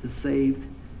 the saved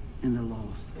and the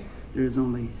lost. There is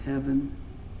only heaven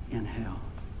and hell.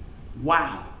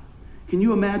 Wow. Can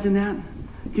you imagine that?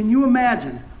 Can you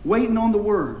imagine waiting on the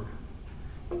word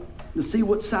to see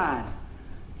what side?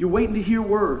 You're waiting to hear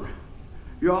word.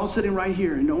 You're all sitting right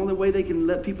here, and the only way they can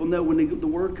let people know when the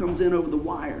word comes in over the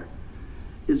wire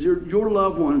is your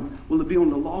loved one, will it be on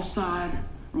the lost side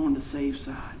or on the saved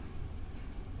side?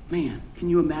 Man, can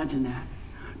you imagine that?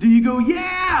 Do you go,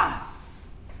 yeah,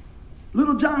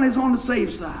 little Johnny's on the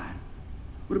saved side?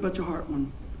 What about your heart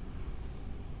when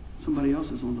somebody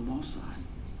else is on the lost side?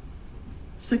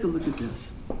 Let's take a look at this.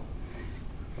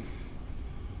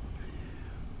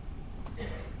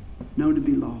 Known to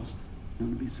be lost,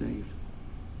 known to be saved.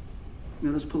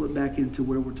 Now let's pull it back into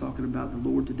where we're talking about the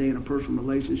Lord today in a personal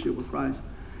relationship with Christ.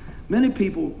 Many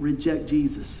people reject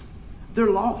Jesus.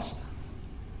 They're lost.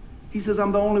 He says,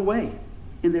 I'm the only way.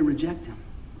 And they reject him.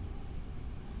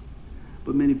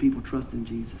 But many people trust in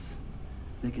Jesus.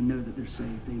 They can know that they're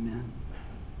saved. Amen.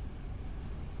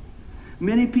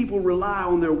 Many people rely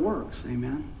on their works.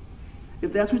 Amen.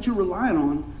 If that's what you're relying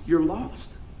on, you're lost.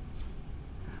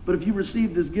 But if you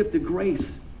receive this gift of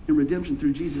grace and redemption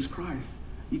through Jesus Christ,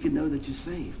 you can know that you're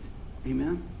saved.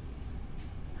 Amen.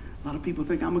 A lot of people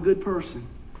think, I'm a good person.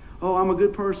 Oh, I'm a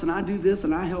good person. I do this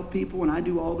and I help people and I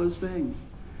do all those things.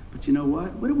 But you know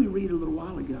what? What did we read a little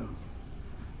while ago?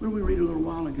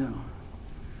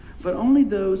 But only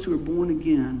those who are born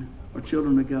again are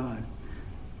children of God.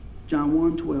 John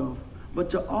 1:12.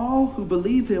 But to all who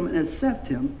believe him and accept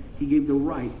him, he gave the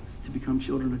right to become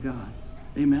children of God.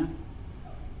 Amen.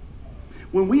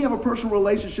 When we have a personal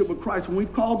relationship with Christ, when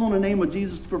we've called on the name of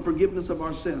Jesus for forgiveness of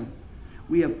our sin,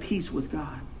 we have peace with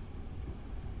God.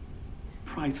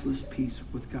 Priceless peace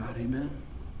with God. Amen.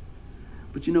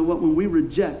 But you know what? When we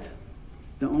reject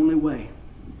the only way,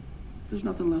 there's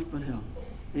nothing left but hell.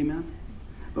 Amen.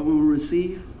 But when we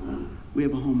receive, we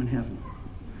have a home in heaven.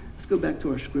 Let's go back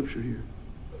to our scripture here.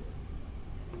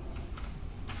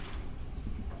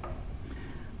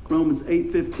 Romans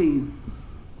 8:15.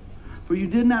 For you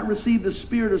did not receive the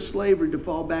spirit of slavery to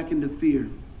fall back into fear,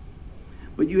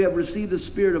 but you have received the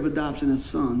spirit of adoption as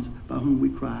sons, by whom we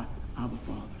cry, Abba,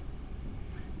 Father.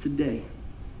 Today,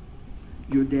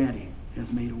 your daddy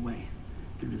has made a way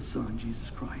through his son, Jesus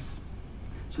Christ,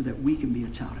 so that we can be a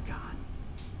child of God.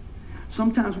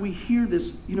 Sometimes we hear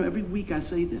this, every week I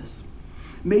say this.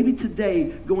 Maybe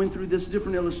today, going through this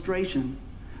different illustration,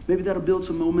 maybe that'll build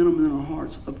some momentum in our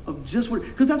hearts of just what,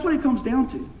 because that's what it comes down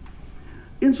to.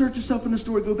 Insert yourself in the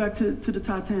story, go back to the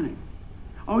Titanic.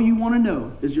 All you want to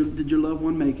know is, did your loved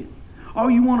one make it?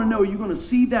 All you want to know, you're going to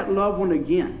see that loved one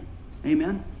again.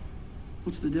 Amen?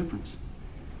 What's the difference?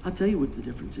 I'll tell you what the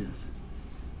difference is.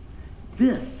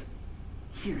 This,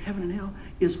 here, heaven and hell,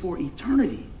 is for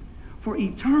eternity. For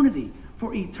eternity.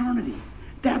 For eternity.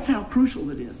 That's how crucial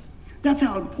it is. That's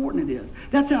how important it is.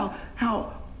 That's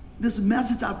how this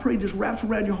message, I pray, just wraps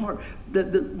around your heart.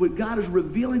 That what God is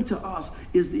revealing to us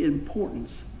is the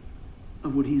importance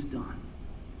of what he's done.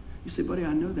 You say, buddy,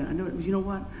 I know that. I know it. You know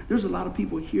what? There's a lot of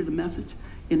people who hear the message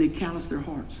and they callous their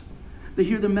hearts. They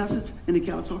hear the message and they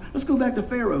callous their heart. Let's go back to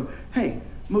Pharaoh. Hey,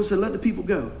 Moses said, let the people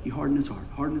go. He hardened his heart,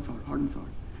 hardened his heart, hardened his heart.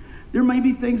 There may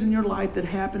be things in your life that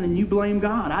happen and you blame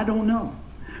God. I don't know.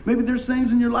 Maybe there's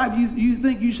things in your life you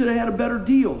think you should have had a better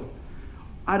deal.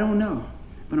 I don't know.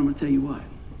 But I'm going to tell you what.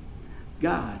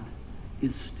 God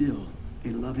is still a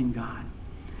loving God.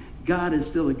 God is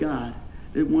still a God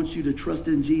that wants you to trust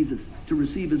in Jesus, to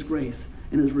receive his grace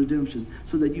and his redemption,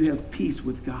 so that you have peace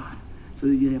with God, so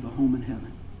that you have a home in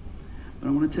heaven. But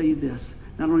I want to tell you this.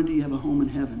 Not only do you have a home in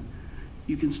heaven,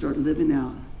 you can start living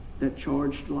out that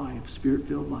charged life,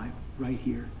 spirit-filled life, right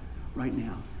here, right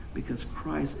now, because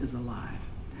Christ is alive.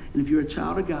 And if you're a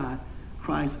child of God,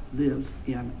 Christ lives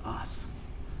in us.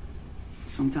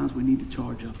 Sometimes we need to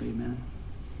charge up, amen.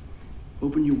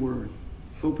 Open your word.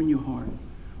 Open your heart.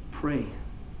 Pray.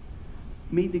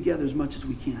 Meet together as much as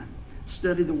we can.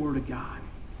 Study the word of God.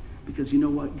 Because you know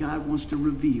what? God wants to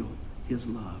reveal his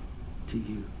love to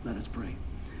you. Let us pray.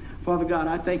 Father God,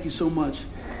 I thank you so much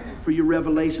for your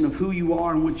revelation of who you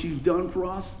are and what you've done for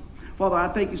us. Father, I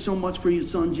thank you so much for your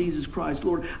son, Jesus Christ.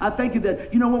 Lord, I thank you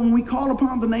that, you know what, when we call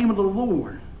upon the name of the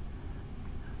Lord,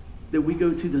 that we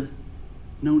go to the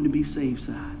known to be saved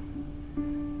side.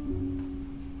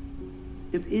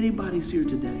 If anybody's here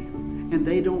today and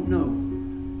they don't know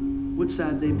which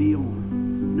side they be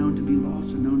on, known to be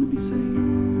lost or known to be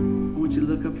saved, I want you to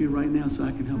look up here right now so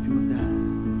I can help you with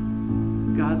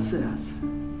that. God says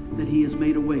that he has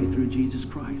made a way through Jesus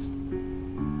Christ.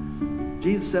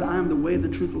 Jesus said, I am the way, the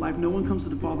truth, and life. No one comes to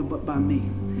the Father but by me.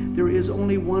 There is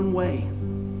only one way,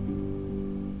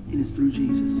 and it's through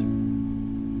Jesus.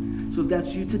 So if that's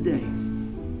you today,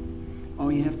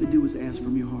 all you have to do is ask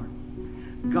from your heart.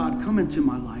 God, come into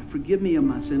my life. Forgive me of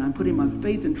my sin. I'm putting my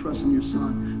faith and trust in your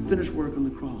Son. Finished work on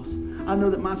the cross. I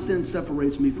know that my sin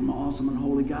separates me from an awesome and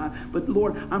holy God. But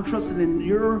Lord, I'm trusting in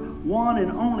your one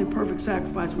and only perfect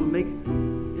sacrifice will make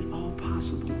it all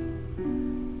possible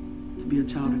to be a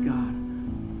child of God.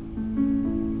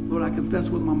 Lord, I confess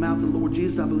with my mouth, and Lord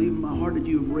Jesus, I believe in my heart that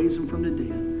you have raised him from the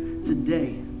dead.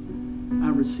 Today, I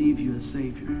receive you as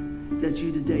Savior. If that's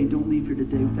you today, don't leave here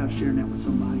today without sharing that with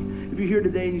somebody. If you're here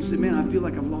today and you say, man, I feel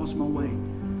like I've lost my way.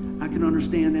 I can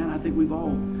understand that. I think we've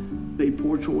all made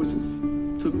poor choices,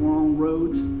 took wrong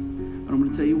roads. But I'm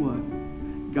going to tell you what,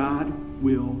 God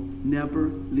will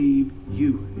never leave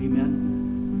you.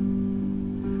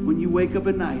 Amen. When you wake up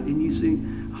at night and you think,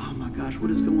 oh my gosh,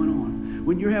 what is going on?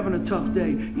 When you're having a tough day,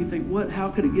 you think, how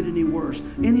could it get any worse?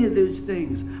 Any of those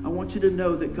things, I want you to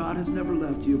know that God has never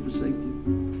left you or forsaken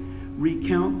you.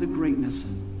 Recount the greatness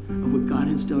of what God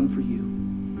has done for you.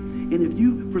 And if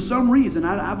you, for some reason,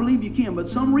 I believe you can, but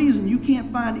some reason you can't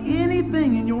find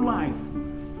anything in your life,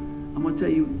 I'm going to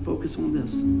tell you, focus on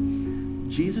this.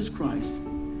 Jesus Christ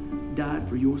died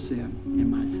for your sin and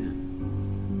my sin.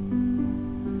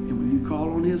 And when you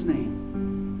call on his name,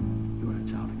 you are a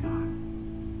child of God.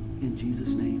 In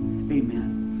Jesus' name, amen.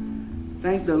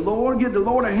 Thank the Lord. Give the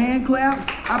Lord a hand clap.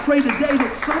 I pray today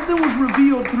that something was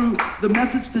revealed through the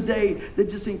message today that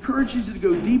just encourages you to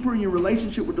go deeper in your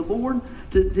relationship with the Lord,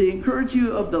 to encourage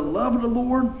you of the love of the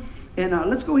Lord. And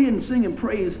let's go ahead and sing and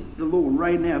praise the Lord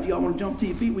right now. If y'all want to jump to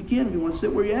your feet, we can. If you want to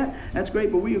sit where you're at, that's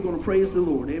great. But we are going to praise the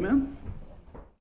Lord. Amen.